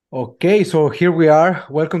Okay, so here we are.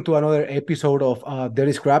 Welcome to another episode of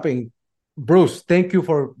Dirty Scrapping. Bruce, thank you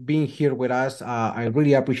for being here with us. I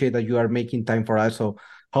really appreciate that you are making time for us. So,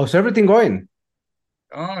 how's everything going?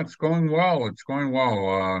 Oh, it's going well. It's going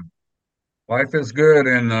well. Life is good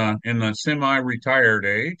in the semi-retired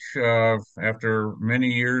age. After many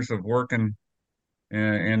years of working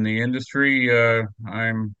in the industry,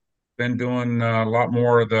 I'm been doing a lot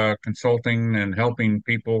more of the consulting and helping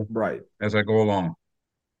people Right. as I go along.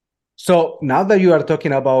 So now that you are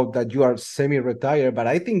talking about that you are semi-retired, but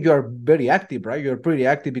I think you are very active, right? You're pretty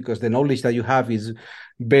active because the knowledge that you have is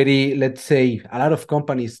very, let's say, a lot of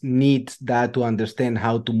companies need that to understand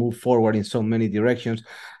how to move forward in so many directions.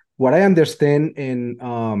 What I understand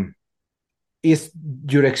is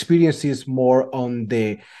your experience is more on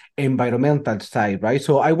the environmental side, right?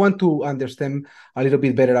 So I want to understand a little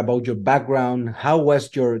bit better about your background. How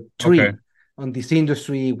was your Okay. trip on this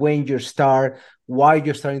industry? When you start? Why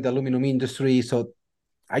you start in the aluminum industry? So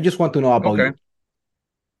I just want to know about Okay. you.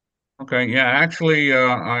 Okay. Yeah. Actually,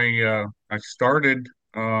 I started.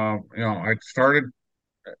 I started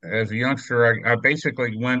as a youngster. I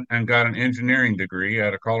basically went and got an engineering degree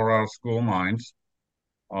at a Colorado School of Mines.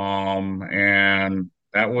 And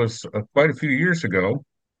that was quite a few years ago.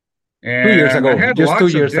 2 years And I ago, had just two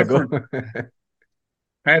lots of years ago. different,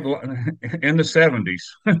 had in the 70s.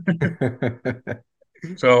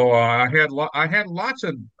 So I had lots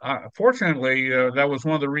of. Fortunately, that was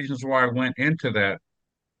one of the reasons why I went into that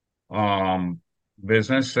um,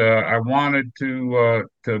 business. I wanted to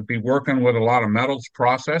be working with a lot of metals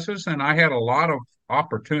processes, and I had a lot of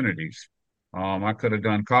opportunities. I could have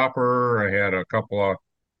done copper. I had a couple of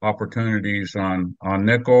opportunities on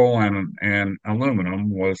nickel and aluminum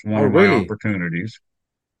was one Oh, of my really? opportunities,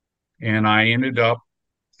 and I ended up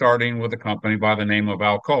starting with a company by the name of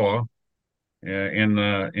Alcoa in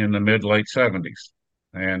the mid late 70s,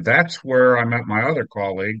 and that's where I met my other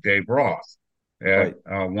colleague Dave Roth at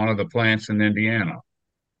Right. one of the plants in Indiana.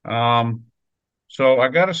 Um, so I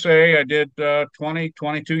got to say, I did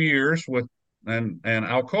 22 years with, and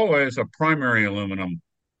Alcoa is a primary aluminum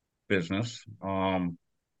business.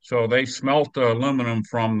 So they smelt aluminum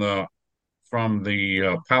from the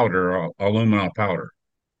powder, alumina powder.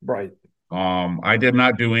 Right. I did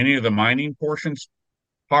not do any of the mining portions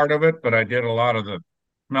part of it, but I did a lot of the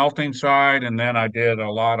melting side, and then I did a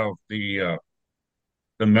lot of the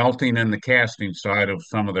melting and the casting side of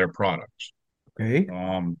some of their products. Okay.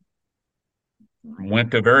 Um,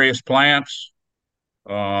 Went to various plants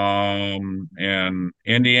in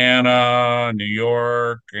Indiana, New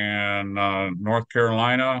York, and North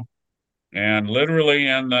Carolina. And literally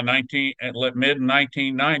in the mid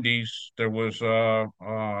 1990s, there was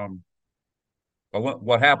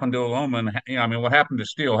what happened to aluminum. I mean, what happened to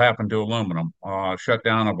steel happened to aluminum.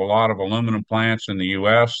 Shutdown of a lot of aluminum plants in the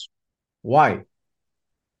U.S. Why?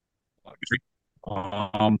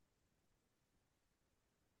 Um,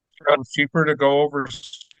 it was cheaper to go over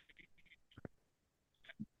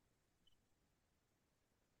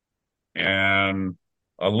and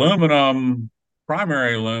aluminum,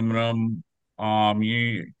 primary aluminum.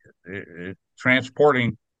 You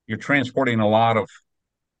transporting you're transporting a lot of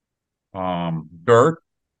dirt,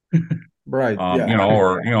 Right. Yeah.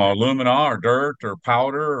 or alumina or dirt or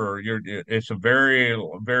powder, or it's a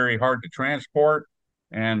very hard to transport,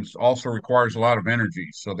 and also requires a lot of energy.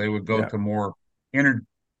 So they would go Yeah. to more inner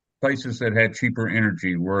places that had cheaper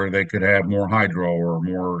energy, where they could have more hydro or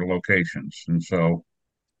more locations, and so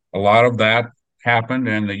a lot of that happened,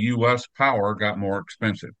 and the U.S. power got more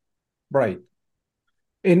expensive. Right.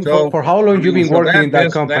 And So, for how I long you mean, been so working in that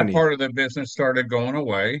that company? part of the business started going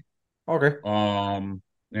away. Okay. Um,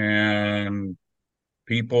 and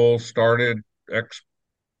people started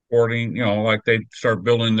exporting, like they start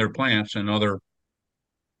building their plants in other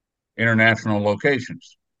international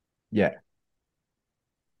locations. Yeah.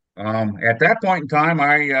 At that point in time,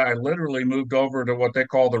 I literally moved over to what they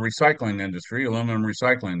call the recycling industry, aluminum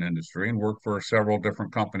recycling industry, and worked for several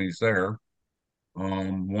different companies there.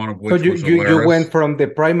 One of So which you was you you Alaris. went from the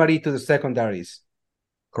primary to the secondaries.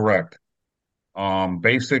 Correct.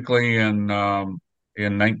 Basically in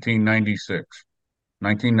 1996,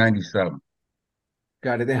 1997.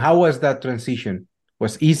 Got it. And how was that transition?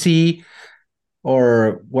 Was easy,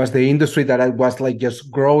 or was the industry that I was like just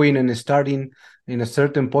growing and starting in a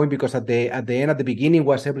certain point? Because at the end, at the beginning,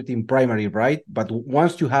 was everything primary, right? But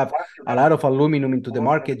once you have a lot of aluminum into the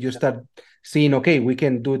market, you start seeing, okay, we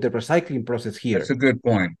can do the recycling process That's here. a good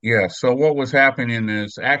point. Yeah. So what was happening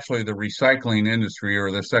is actually the recycling industry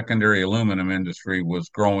or the secondary aluminum industry was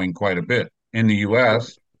growing quite a bit in the Right.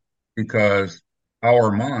 US because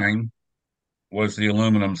our mine was the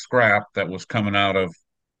aluminum scrap that was coming out of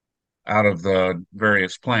out of the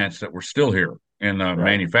various plants that were still here in the Right.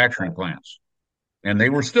 manufacturing plants. And they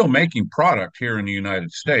were still making product here in the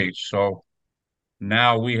United States. So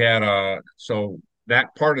now we had so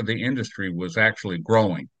that part of the industry was actually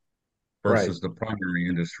growing Right. versus the primary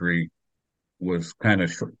industry was kind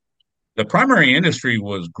of, the primary industry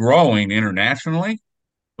was growing internationally,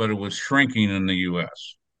 but it was shrinking in the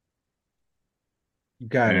US.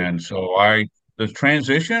 Got it. And so the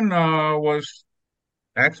transition was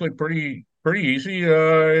actually pretty easy.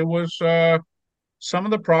 It was some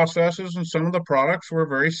of the processes and some of the products were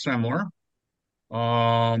very similar.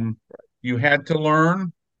 Um, you had to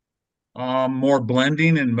learn more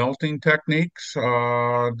blending and melting techniques.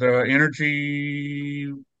 The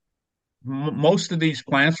energy, most of these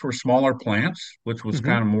plants were smaller plants, which was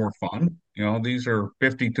kind Hmm. of more fun. You know, these are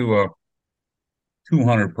 50 to a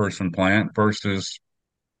 200 person plant versus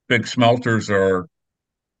big smelters are,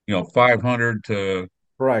 500 to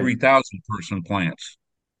Right. 3,000 person plants.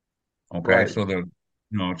 Okay. Right.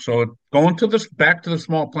 So going to this back to the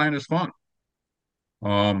small plant is fun.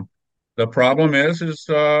 Um, the problem is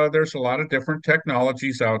there's a lot of different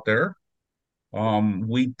technologies out there.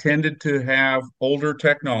 We tended to have older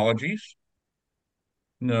technologies.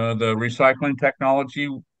 The recycling technology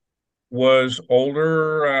was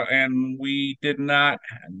older, and we did not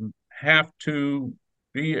have to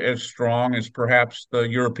be as strong as perhaps the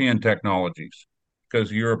European technologies,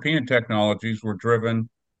 because European technologies were driven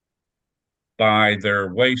by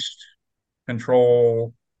their waste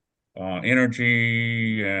control,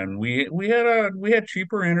 energy, and we had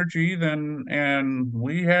cheaper energy than, and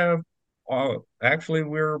we have actually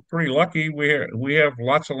we're pretty lucky. We have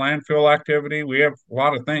lots of landfill activity. We have a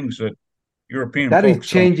lot of things that European That is folks don't.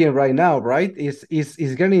 changing right now, right? Is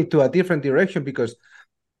getting into a different direction because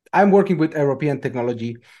I'm working with European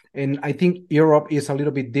technology, and I think Europe is a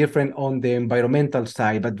little bit different on the environmental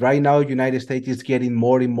side. But right now, United States is getting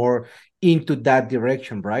more and more into that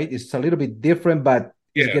direction, right? It's a little bit different, but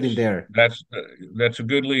it's Yes, getting there. that's that's a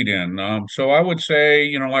good lead in. So I would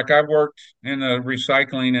say, like I've worked in the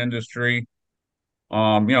recycling industry.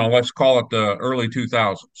 Let's call it the early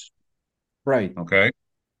 2000s. Right. Okay.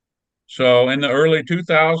 So in the early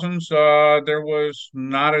 2000s, there was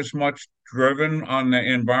not as much driven on the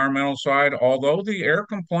environmental side, although the air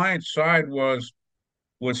compliance side was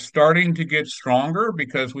starting to get stronger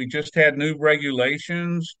because we just had new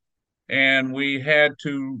regulations and we had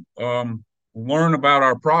to learn about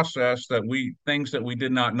our process, things that we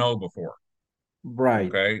did not know before.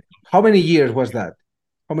 Right. Okay. How many years was that?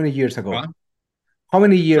 How many years ago? Huh? How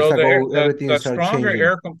many years So ago everything the started stronger changing?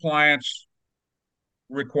 air compliance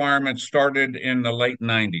requirements started in the late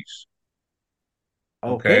 90s.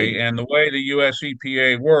 Okay. Okay. And the way the US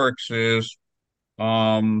EPA works is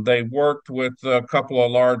they worked with a couple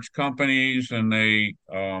of large companies and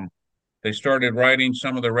they started writing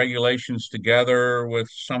some of the regulations together with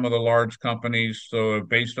some of the large companies, so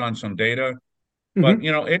based on some data. But Hmm.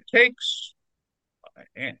 it takes,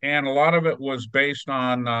 and a lot of it was based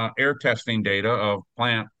on air testing data of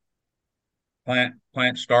plant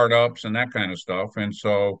startups and that kind of stuff. And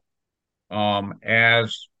so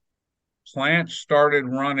as plants started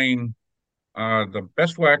running, the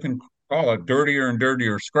best way I can call it, dirtier and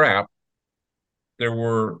dirtier scrap, there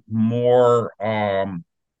were more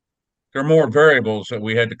there are more variables that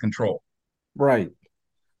we had to control. Right.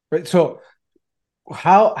 Right. So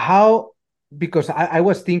how because I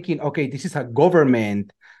was thinking, okay, this is a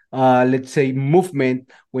government let's say movement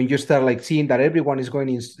when you start like seeing that everyone is going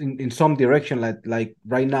in some direction like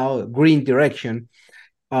right now green direction.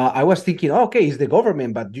 I was thinking, oh, okay, it's the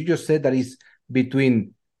government, but you just said that it's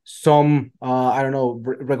between some I don't know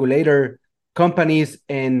regulator companies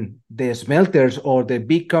and the smelters or the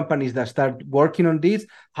big companies that start working on this.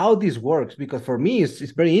 How this works? Because for me it's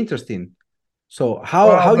very interesting. So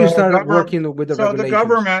Well, how you start working with the the regulations?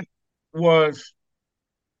 government was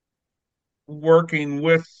working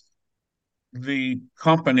with the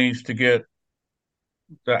companies to get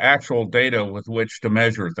the actual data with which to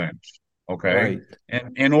measure things. Okay. Right,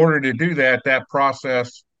 And in order to do that, that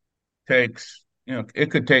process takes,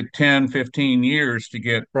 it could take 10, 15 years to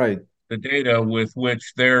get right, the data with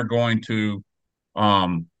which they're going to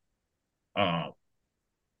um, uh,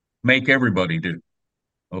 make everybody do.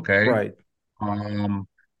 Okay. right. Um,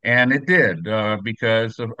 and it did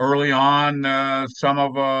because of early on, some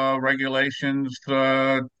of regulations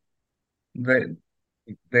they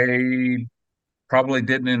they probably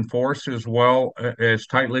didn't enforce as well as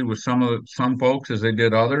tightly with some folks as they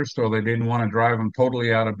did others, so they didn't want to drive them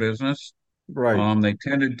totally out of business. Right. They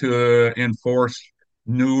tended to enforce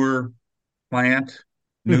newer plant,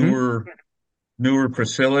 Hmm. newer newer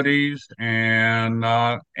facilities, and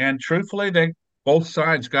truthfully, they both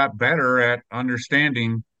sides got better at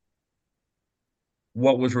understanding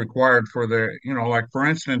what was required for the, like for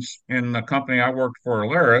instance, in the company I worked for,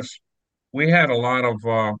 Alaris, we had a lot of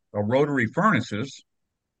rotary furnaces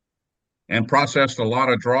and processed a lot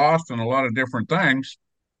of dross and a lot of different things.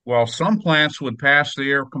 Well, some plants would pass the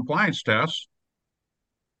air compliance tests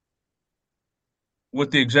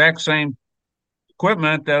with the exact same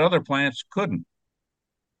equipment that other plants couldn't,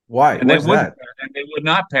 Why? and they What's wouldn't, that? and they would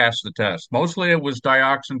not pass the test. Mostly, it was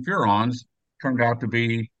dioxin furans turned out to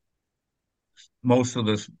be most of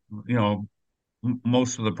this, you know,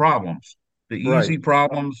 most of the problems. The Right, easy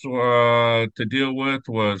problems to deal with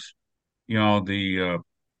was, you know, the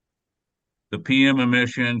PM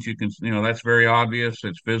emissions. You can, that's very obvious.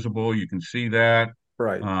 It's visible. You can see that,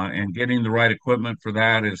 right. and getting the right equipment for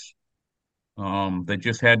that is, they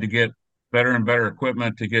just had to get better and better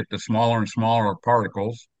equipment to get the smaller and smaller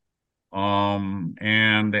particles.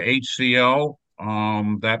 And the HCl,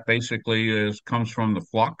 that basically comes from the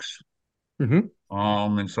flux. Hmm.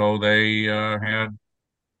 And so they had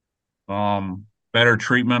better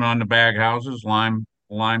treatment on the bag houses, lime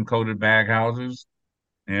coated bag houses.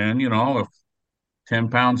 And if 10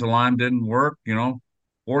 pounds of lime didn't work,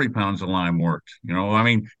 40 pounds of lime worked. I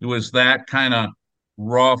mean, it was that kind of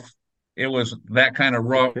rough. It was that kind of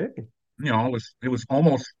rough, Okay. it was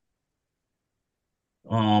almost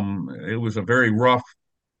it was a very rough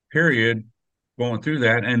period going through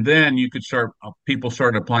that. And then you could start people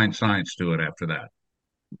started applying science to it after that.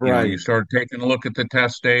 You Right. started taking a look at the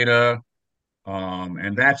test data.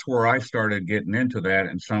 And that's where I started getting into that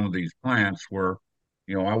in some of these plants where,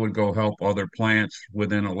 I would go help other plants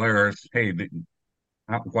within Alaris. Hey,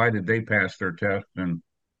 why did they pass their test and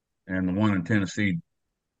the one in Tennessee,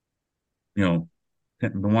 you know, the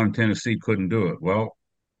one in Tennessee couldn't do it? Well,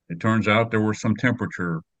 it turns out there were some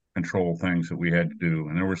temperature control things that we had to do,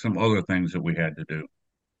 and there were some other things that we had to do.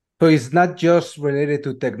 So it's not just related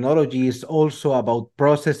to technology, it's also about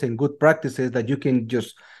process and good practices that you can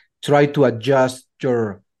just try to adjust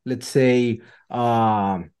your, let's say,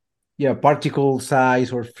 yeah, particle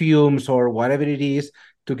size or fumes or whatever it is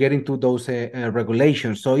to get into those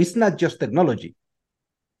regulations. So it's not just technology.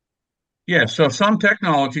 Yeah, so some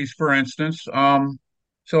technologies, for instance,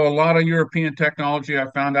 so a lot of European technology, I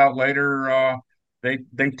found out later,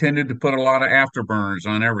 they tended to put a lot of afterburners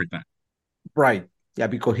on everything. Right. Yeah,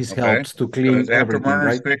 because it Okay, helps to because clean everything, afterburners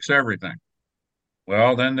right? fix everything.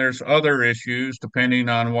 Well, then there's other issues depending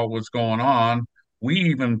on what was going on. We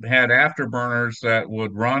even had afterburners that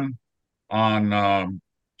would run on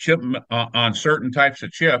on certain types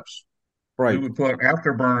of chips. We Right. would put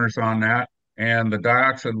afterburners on that, and the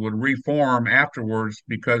dioxide would reform afterwards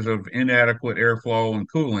because of inadequate airflow and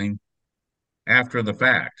cooling after the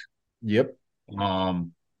fact. Yep.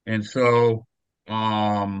 Um, and so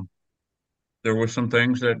um, there were some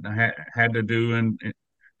things that had to do, and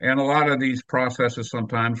a lot of these processes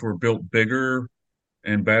sometimes were built bigger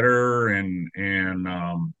and better, and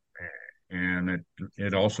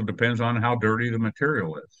it also depends on how dirty the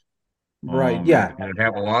material is. Right. Did Yeah. it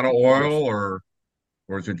have a lot of oil, Yes.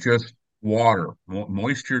 or is it just water?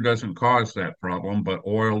 Moisture doesn't cause that problem, but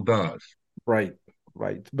oil does. Right,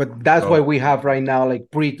 right. But that's why So, we have right now like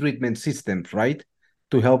pre-treatment systems, right?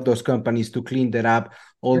 To help those companies to clean that up,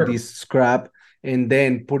 all sure. this scrap, and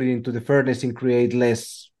then put it into the furnace and create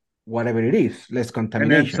less, whatever it is, less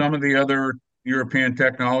And then contamination. some of the other European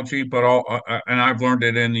technology, but all, and I've learned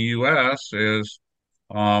it in the U.S. is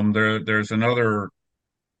there's another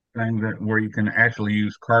thing that where you can actually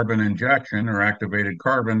use carbon injection or activated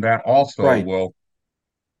carbon that also Right, will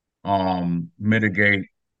mitigate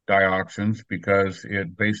dioxins because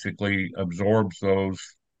it basically absorbs those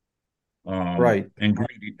right.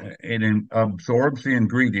 absorbs the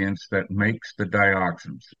ingredients that makes the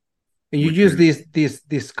dioxins, And you which use is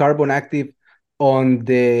this carbon active on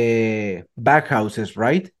the backhouses,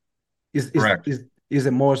 right? Is is correct. is is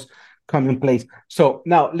the most commonplace. So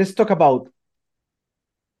now let's talk about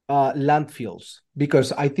landfills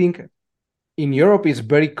because I think in Europe, it's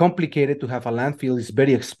very complicated to have a landfill. It's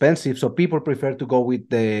very expensive. So people prefer to go with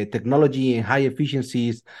the technology and high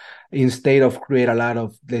efficiencies instead of create a lot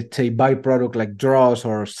of, let's say, byproduct like dross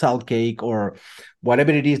or salt cake or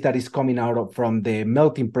whatever it is that is coming out of from the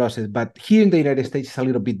melting process. But here in the United States, it's a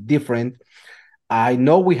little bit different. I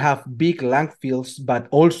know we have big landfills, but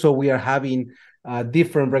also we are having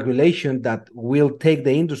different regulation that will take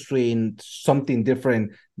the industry in something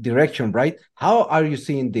different direction, right? How are you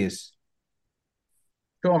seeing this?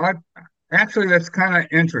 So I actually that's kind of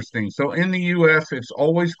interesting. So in the U.S., it's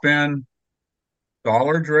always been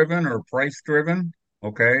dollar driven or price driven.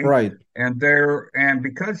 Okay. Right. And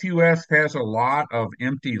because US has a lot of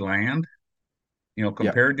empty land, Yeah.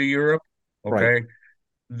 compared to Europe, Right. okay,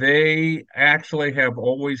 they actually have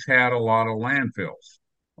always had a lot of landfills.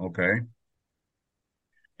 Okay.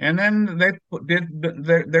 And then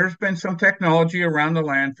there's been some technology around the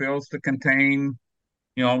landfills to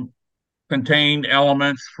you know, contain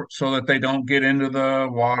elements so that they don't get into the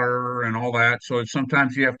water and all that. So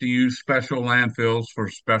sometimes you have to use special landfills for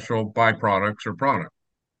special byproducts or products.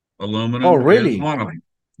 Oh, Aluminum is really? one of them.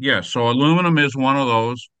 Yes, so aluminum is one of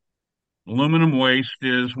those. Aluminum waste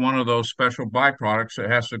is one of those special byproducts that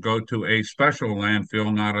has to go to a special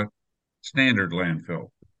landfill, not a standard landfill.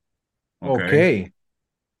 Okay. Okay.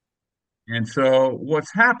 And so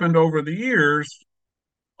what's happened over the years,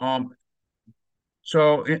 um,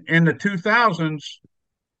 so in the 2000s,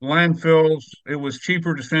 landfills, it was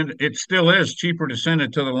cheaper to send, it still is cheaper to send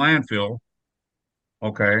it to the landfill.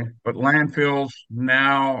 Okay. But landfills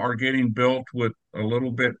now are getting built with a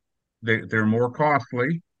little bit, they're more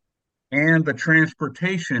costly. And the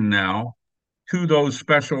transportation now to those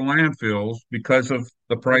special landfills because of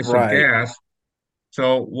the price of Right. gas.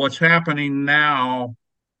 So what's happening now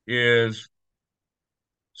is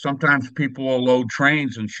sometimes people will load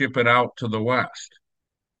trains and ship it out to the west.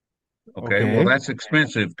 Okay, well Okay. that's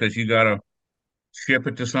expensive because you got to ship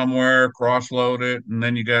it to somewhere, cross load it, and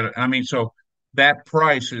then you got to. I mean, so that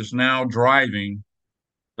price is now driving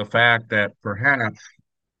the fact that perhaps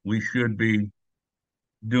we should be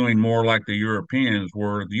doing more like the Europeans,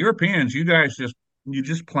 where the Europeans, you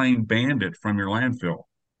just plain banned it from your landfill.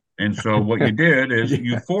 And so what you did is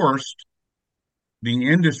you Yeah. forced the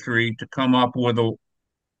industry to come up with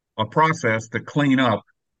a process to clean up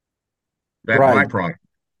that Right. byproduct.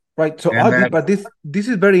 Right. So, And that but this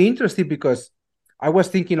is very interesting because I was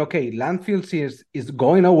thinking, okay, landfills is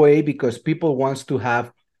going away because people wants to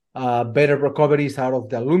have better recoveries out of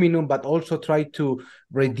the aluminum, but also try to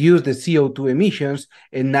reduce the CO2 emissions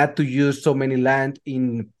and not to use so many land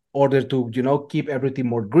in order to, keep everything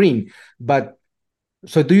more green. But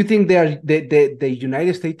so, do you think the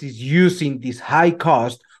United States is using this high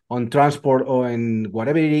cost on transport or in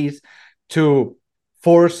whatever it is to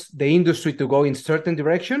force the industry to go in certain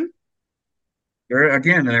direction?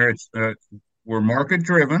 there it's we're market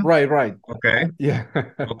driven. Right, right. Okay. Yeah.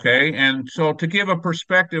 Okay. And so to give a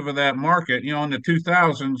perspective of that market, in the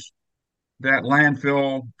 2000s, that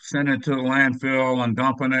landfill, send it to the landfill and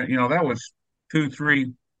dumping it, that was two,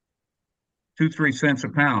 three, 2, 3 cents a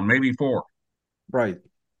pound, maybe four Right,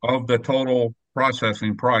 of the total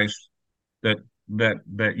processing price that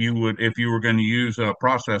that you would if you were going to use a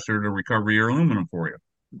processor to recover your aluminum for you.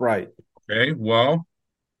 right, Okay, well,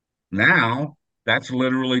 now that's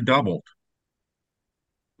literally doubled.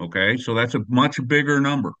 Okay, so that's a much bigger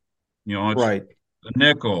number. It's right, a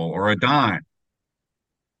nickel or a dime.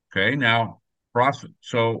 Okay, now process.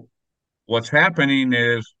 So what's happening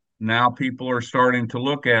is now people are starting to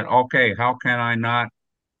look at, okay, how can I not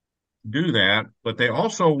do that? But they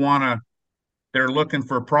also want to, they're looking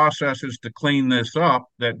for processes to clean this up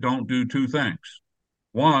that don't do two things.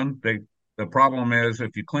 One, the problem is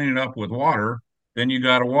if you clean it up with water, then you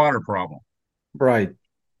got a water problem. right,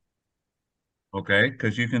 Okay,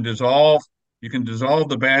 because you can dissolve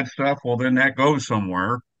the bad stuff. Well, then that goes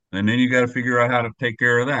somewhere, and then you got to figure out how to take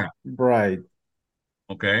care of that. right,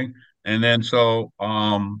 Okay, and then so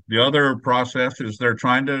the other process is they're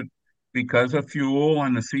trying to, because of fuel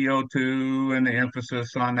and the CO2 and the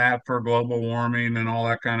emphasis on that for global warming and all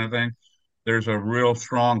that kind of thing. There's a real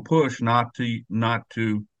strong push not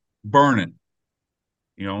to burn it.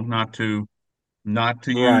 Not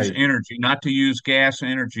to use right, energy, not to use gas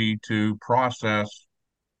energy to process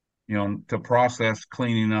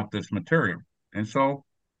cleaning up this material. And so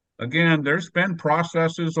again, there's been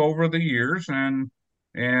processes over the years, and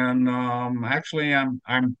actually,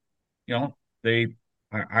 you know, they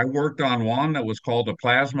I worked on one that was called the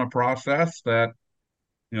plasma process that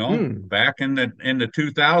hmm, back in the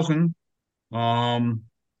 2000, um,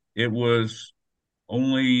 it was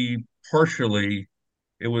only partially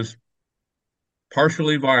it was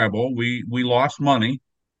partially viable. We lost money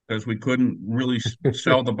because we couldn't really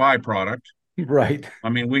sell the byproduct. right, I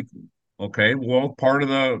mean, okay, well, part of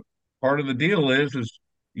the deal is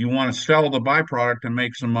you want to sell the byproduct and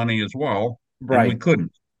make some money as well, and we right,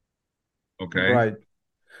 couldn't. Okay. right.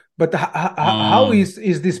 But how Um, is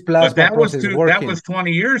this but plasma process that was working?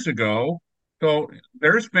 20 years ago. So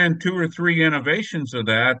there's been two or three innovations of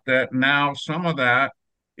that now some of that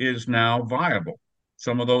is now viable.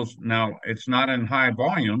 Some of those now it's not in high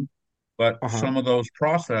volume, but Uh-huh. some of those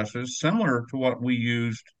processes similar to what we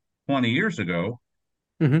used 20 years ago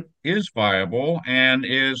Hmm. is viable and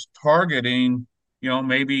is targeting.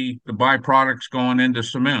 maybe the byproducts going into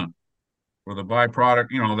cement or the byproduct,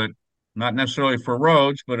 that not necessarily for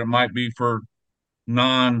roads, but it might be for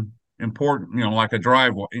non-important, like a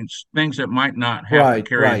driveway, it's things that might not have to Right,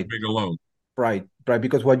 carry as right, big a load. right.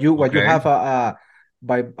 Because what you Okay. have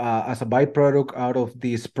by as a byproduct out of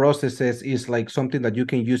these processes is like something that you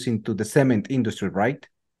can use into the cement industry, right?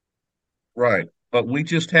 Right. But we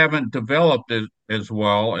just haven't developed it as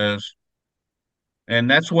well as, and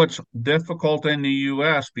that's what's difficult in the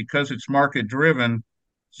US because it's market driven.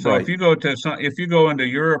 So Right, if you go into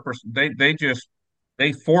Europe or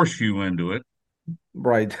they force you into it.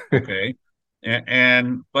 right, Okay.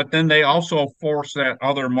 But then they also force that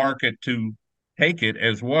other market to take it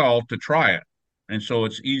as well to try it. And so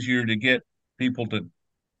it's easier to get people to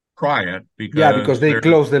try it yeah, because because they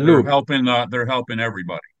close the loop. they're helping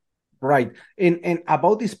everybody. Right. And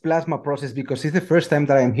about this plasma process, because it's the first time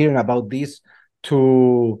that I'm hearing about this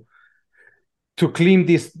to to clean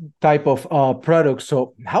this type of products.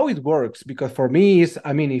 So how it works? Because for me is,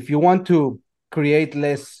 I mean, if you want to create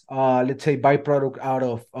less, let's say, byproduct out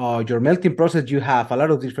of your melting process, you have a lot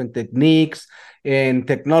of different techniques and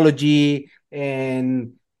technology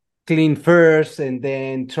and clean first and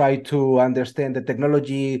then try to understand the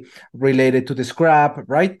technology related to the scrap,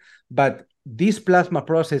 right? But this plasma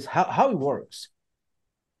process, how it works?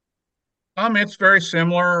 It's very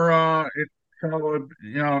similar. It kind of,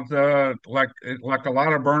 the like a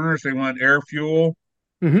lot of burners, they want air fuel,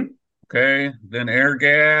 Hmm. okay, then air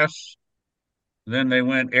gas, then they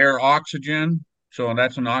went air oxygen. So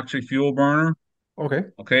that's an oxy-fuel burner. Okay.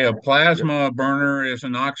 Okay, a Yep. plasma burner is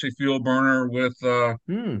an oxy-fuel burner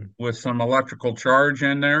Hmm. with some electrical charge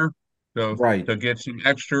in there Right. to get some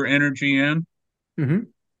extra energy in. Hmm.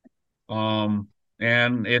 Um,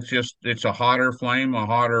 and it's a hotter flame, a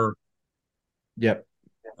hotter Yep.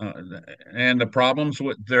 uh, and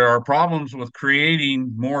there are problems with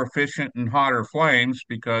creating more efficient and hotter flames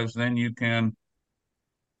because then you can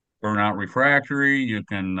burn out refractory, you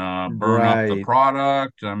can burn up the Right.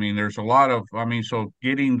 product. I mean, there's a lot of, so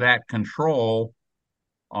getting that control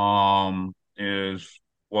is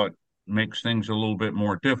what makes things a little bit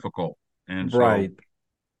more difficult. And so, Right.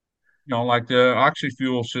 like the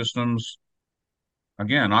oxy-fuel systems,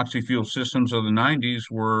 again, oxy-fuel systems of the 90s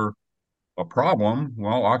were a problem.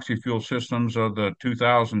 Well, oxy-fuel systems of the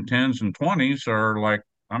 2010s and 20s are like,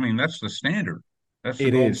 that's the standard. That's the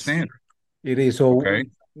It gold is. standard. It is. So Okay.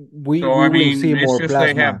 we So, we will see it's more just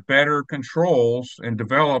they plasma. have better controls and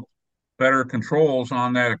develop better controls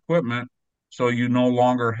on that equipment. So you no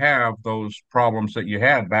longer have those problems that you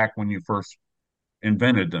had back when you first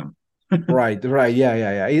invented them. Right. Right. Yeah.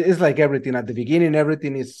 Yeah. Yeah. It's like everything at the beginning.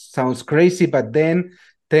 Everything is sounds crazy, but then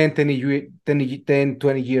 20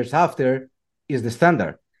 years after is the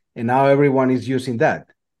standard, and now everyone is using that.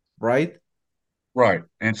 Right. Right.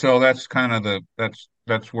 And so that's kind of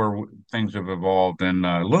that's where things have evolved in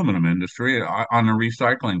the aluminum industry on the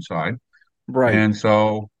recycling side. Right. And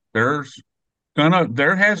so there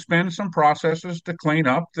has been some processes to clean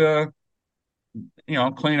up the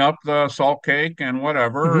salt cake and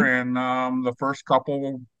whatever. Hmm. And the first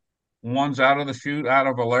couple ones out of the chute, out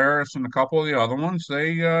of Alaris and a couple of the other ones,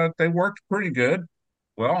 they worked pretty good.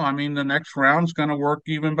 Well, the next round's going to work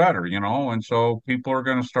even better, and so people are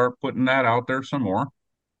going to start putting that out there some more.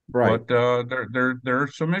 Right. But there are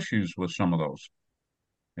some issues with some of those.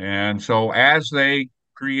 And so as they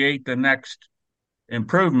create the next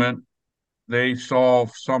improvement, they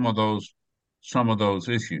solve some of those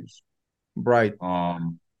issues. Right.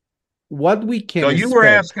 Um, What we so can you were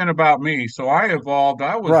expect. asking about me. So I evolved.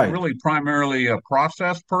 I was Right. really primarily a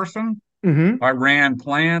process person. Hmm. I ran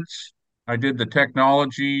plants. I did the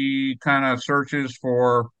technology kind of searches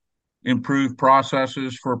for improved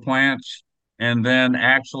processes for plants. And then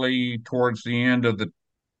actually towards the end of the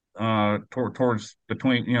towards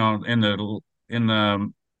between in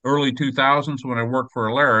the early 2000s when I worked for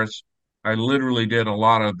Alaris, I literally did a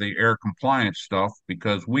lot of the air compliance stuff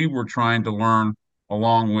because we were trying to learn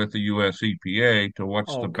along with the US EPA to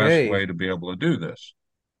what's the best way Okay. to be able to do this.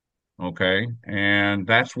 Okay, and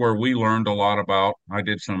that's where we learned a lot about. I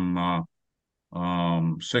did some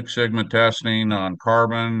Six Sigma testing on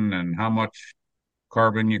carbon and how much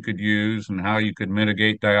carbon you could use and how you could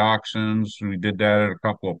mitigate dioxins. We did that at a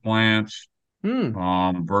couple of plants Hmm.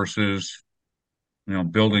 versus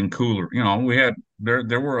building cooler. We had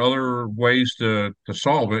there were other ways to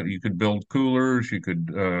solve it. You could build coolers. You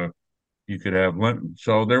could have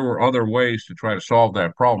so there were other ways to try to solve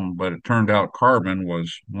that problem. But it turned out carbon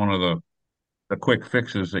was one of the quick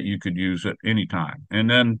fixes that you could use at any time. And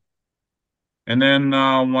then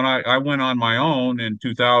when I went on my own in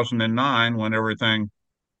 2009 when everything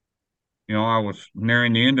I was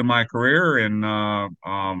nearing the end of my career, and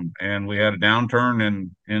we had a downturn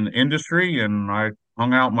in the industry, and I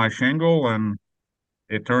hung out my shingle, and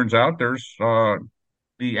it turns out there's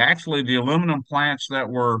the aluminum plants that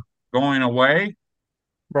were going away in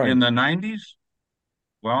Right. the 90s.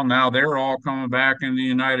 Well, now they're all coming back in the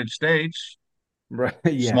United States, Right.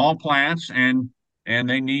 Yeah. small plants, and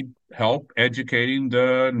they need help educating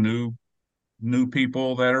the new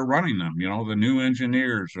people that are running them, the new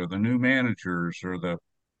engineers or the new managers or the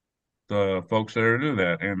folks that are do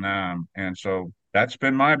that. And so that's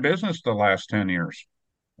been my business the last 10 years.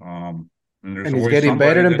 Um, and there's And it's always getting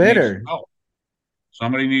better somebody and that needs better. help.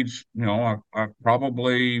 Somebody needs, I've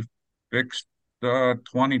probably fixed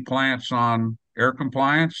 20 plants on air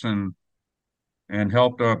compliance and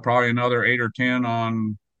helped probably another 8 or 10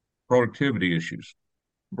 on productivity issues.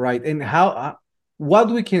 Right. And what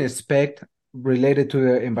we can expect related to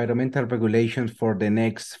the environmental regulations for the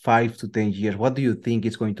next 5 to 10 years? What do you think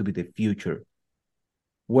is going to be the future?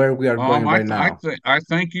 Where we are going right now? I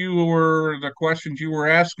think you were the questions you were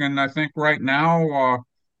asking. I think right now,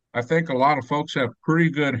 I think a lot of folks have pretty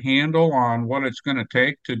good handle on what it's going to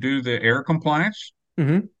take to do the air compliance.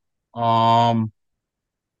 Hmm. Um,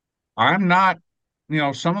 I'm not,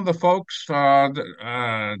 some of the folks,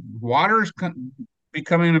 water's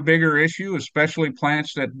becoming a bigger issue, especially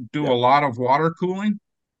plants that do a Yep. lot of water cooling.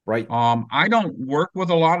 Right. I don't work with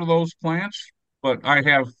a lot of those plants, but I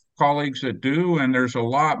have colleagues that do, and there's a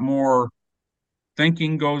lot more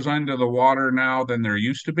thinking goes into the water now than there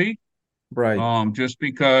used to be. Right. Just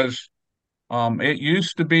because it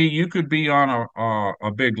used to be you could be on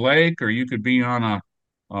a big lake or you could be on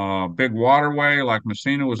a big waterway, like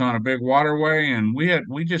Messina was on a big waterway, and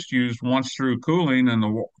we just used once through cooling, and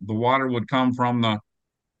the water would come from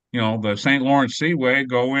the St. Lawrence Seaway,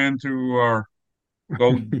 go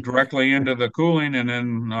directly into the cooling, and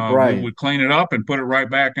then we Right. would clean it up and put it right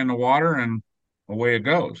back in the water, and away it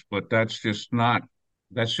goes. But that's just not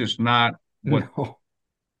what No.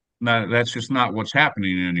 that's just not what's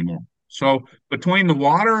happening anymore. So between the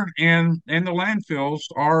water and the landfills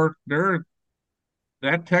are there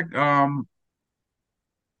that tech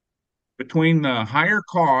between the higher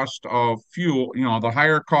cost of fuel, the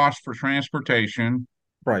higher cost for transportation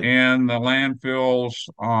Right. and the landfills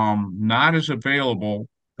not as available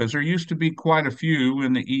because there used to be quite a few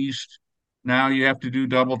in the east. Now you have to do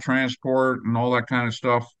double transport and all that kind of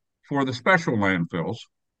stuff for the special landfills.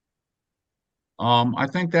 I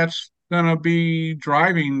think that's going to be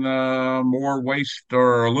driving the more waste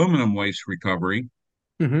or aluminum waste recovery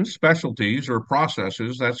Hmm. specialties or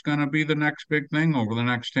processes. That's going to be the next big thing over the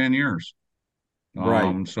next 10 years.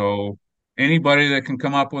 Right. So anybody that can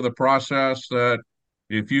come up with a process that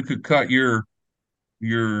if you could cut your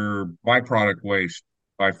byproduct waste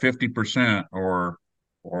by 50% or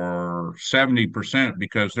 70%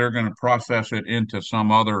 because they're going to process it into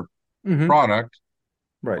some other Hmm. product.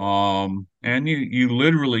 Right. And you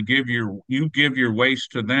literally you give your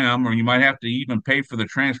waste to them, or you might have to even pay for the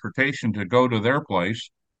transportation to go to their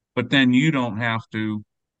place, but then you don't have to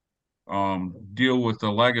deal with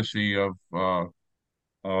the legacy of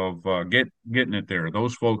getting it there.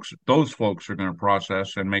 Those folks are going to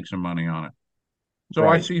process and make some money on it. So I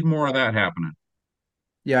Right. see more of that happening.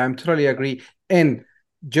 Yeah, I'm totally agree. And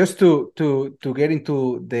just to get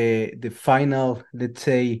into the final, let's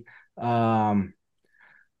say, um,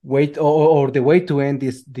 wait or the way to end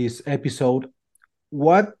this episode,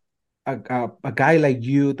 what a guy like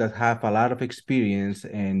you that have a lot of experience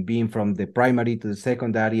and being from the primary to the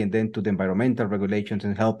secondary and then to the environmental regulations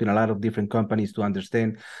and helping a lot of different companies to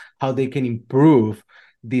understand how they can improve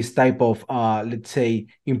this type of let's say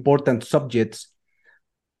important subjects,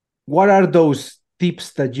 what are those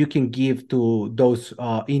tips that you can give to those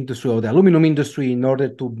industry or the aluminum industry in order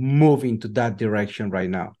to move into that direction right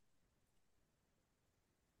now?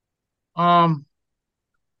 Um,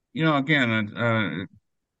 again,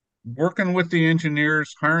 working with the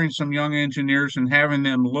engineers, hiring some young engineers, and having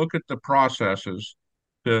them look at the processes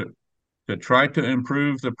to to try to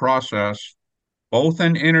improve the process, both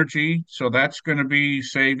in energy, so that's going to be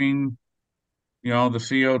saving, the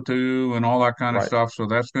CO2 and all that kind of Right. stuff. So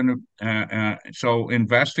that's going to so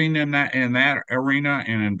investing in that arena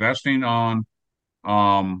and investing on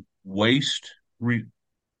waste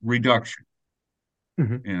reduction.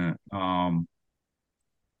 Hmm. Yeah.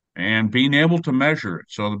 And being able to measure it.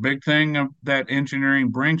 So the big thing that engineering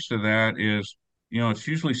brings to that is, it's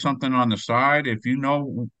usually something on the side. If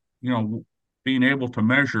being able to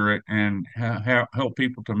measure it and help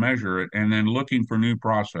people to measure it, and then looking for new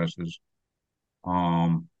processes.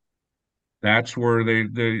 Um, that's where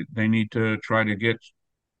they need to try to get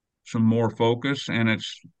some more focus, and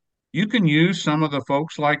you can use some of the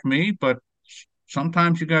folks like me, but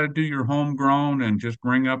sometimes you got to do your homegrown and just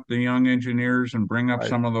bring up the young engineers and bring up Right.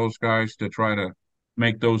 some of those guys to try to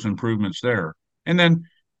make those improvements there. And then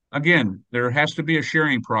again, there has to be a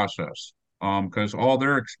sharing process because all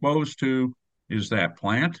they're exposed to is that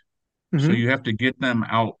plant. So Hmm. you have to get them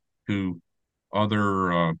out to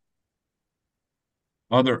other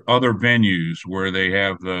other venues where they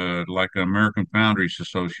have the like the American Foundries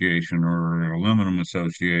Association or Aluminum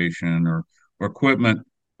Association or equipment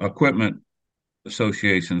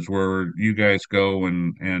associations where you guys go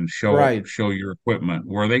and Right. show your equipment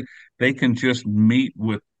where they can just meet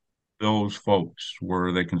with those folks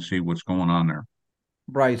where they can see what's going on there.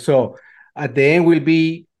 Right. So at the end will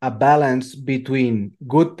be a balance between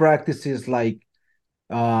good practices like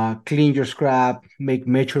clean your scrap, make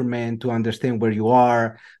measurement to understand where you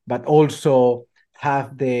are, but also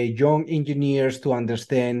have the young engineers to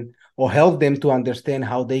understand or help them to understand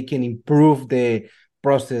how they can improve the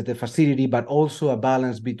process, the facility, but also a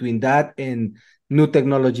balance between that and new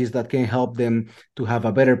technologies that can help them to have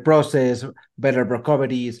a better process, better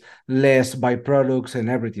recoveries, less byproducts and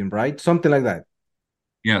everything, right? Something like that.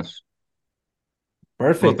 Yes.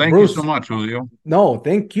 Well, Perfect. thank you so Bruce, much, Julio. no,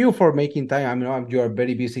 thank you for making time. I know you're a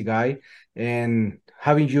very busy guy, and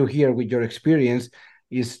having you here with your experience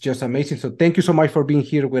is just amazing. So thank you so much for being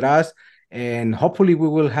here with us, and hopefully we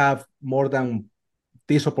will have more than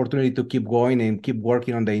this opportunity to keep going and keep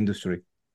working on the industry.